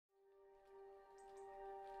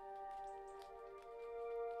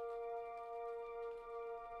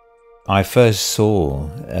I first saw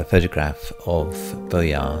a photograph of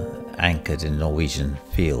BOJAR anchored in a Norwegian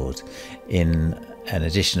field in an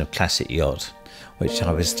edition of Classic Yacht, which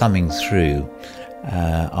I was thumbing through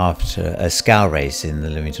after a scow race in the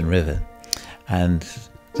Livingston River, and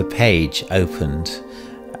the page opened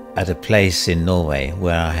at a place in Norway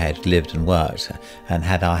where I had lived and worked and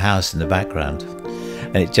had our house in the background.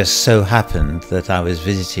 And it just so happened that I was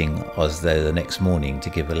visiting Oslo the next morning to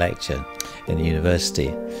give a lecture in the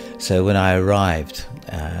university. So when I arrived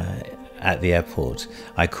at the airport,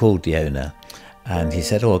 I called the owner and he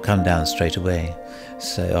said, "Oh, I'll come down straight away."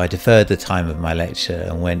 So I deferred the time of my lecture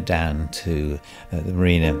and went down to the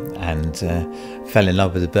marina and fell in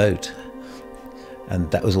love with the boat. And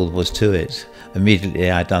that was all there was to it. Immediately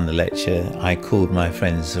I'd done the lecture, I called my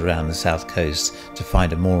friends around the south coast to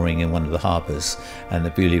find a mooring in one of the harbours, and the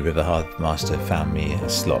Bewley River harbour master found me a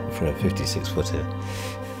slot for a 56-footer.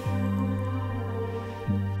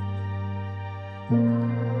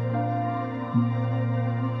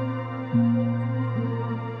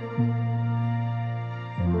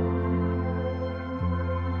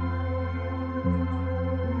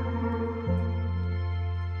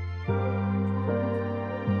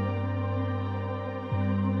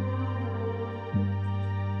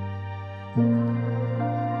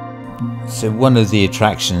 So one of the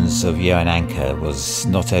attractions of Johan Anker was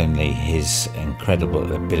not only his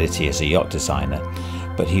incredible ability as a yacht designer,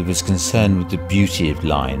 but he was concerned with the beauty of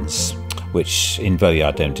lines, which in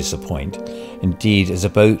BOJAR don't disappoint. Indeed, as a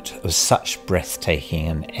boat of such breathtaking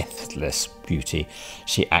and effortless beauty,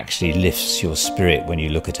 she actually lifts your spirit when you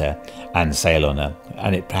look at her and sail on her,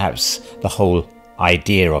 and it perhaps the whole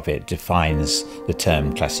idea of it defines the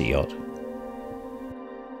term classic yacht.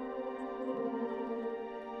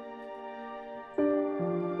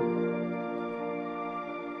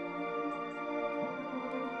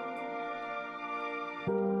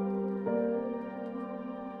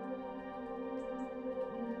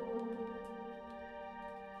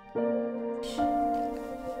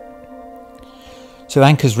 So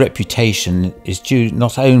Anker's reputation is due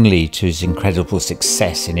not only to his incredible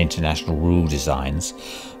success in international rule designs,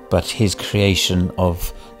 but his creation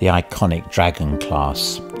of the iconic Dragon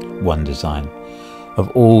Class 1 design. Of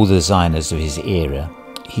all the designers of his era,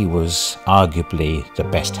 he was arguably the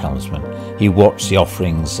best helmsman. He watched the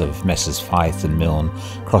offerings of Messrs Fythe and Milne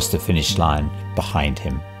cross the finish line behind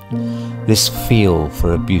him. This feel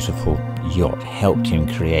for a beautiful yacht helped him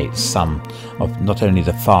create some of not only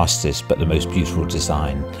the fastest but the most beautiful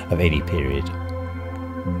design of any period.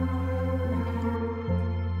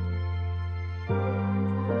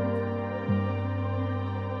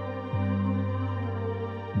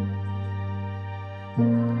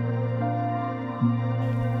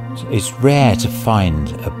 It's rare to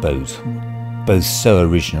find a boat both so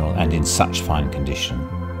original and in such fine condition.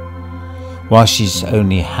 While she's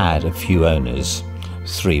only had a few owners,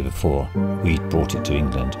 3 before we brought it to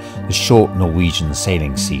England, the short Norwegian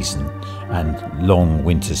sailing season and long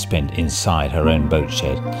winters spent inside her own boat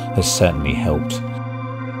shed has certainly helped.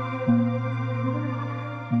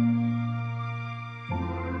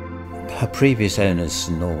 Her previous owners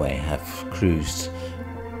in Norway have cruised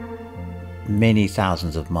many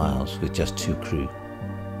thousands of miles with just 2 crew.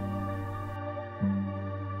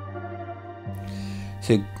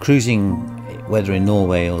 So cruising, whether in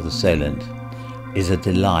Norway or the Solent, is a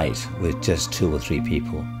delight with just 2 or 3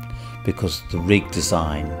 people, because the rig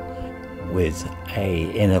design with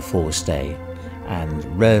a inner forestay and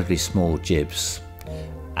relatively small jibs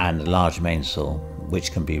and a large mainsail,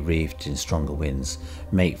 which can be reefed in stronger winds,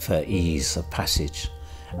 make for ease of passage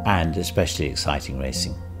and especially exciting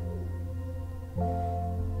racing.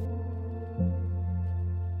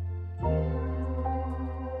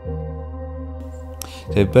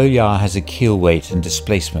 So BOJAR has a keel weight and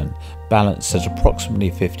displacement balanced at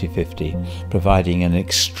approximately 50-50, providing an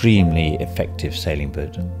extremely effective sailing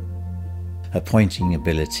boat. Her pointing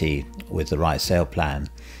ability with the right sail plan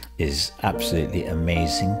is absolutely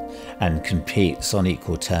amazing and competes on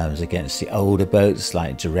equal terms against the older boats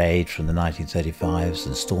like Dorade from the 1935s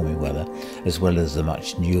and Stormy Weather, as well as the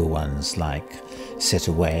much newer ones like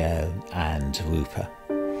Setaweo and Whooper.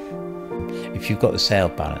 If you've got the sail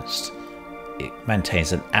balanced, it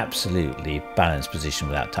maintains an absolutely balanced position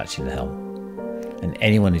without touching the helm. And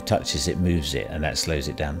anyone who touches it moves it, and that slows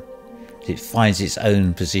it down. It finds its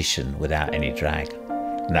own position without any drag,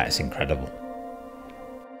 and that's incredible.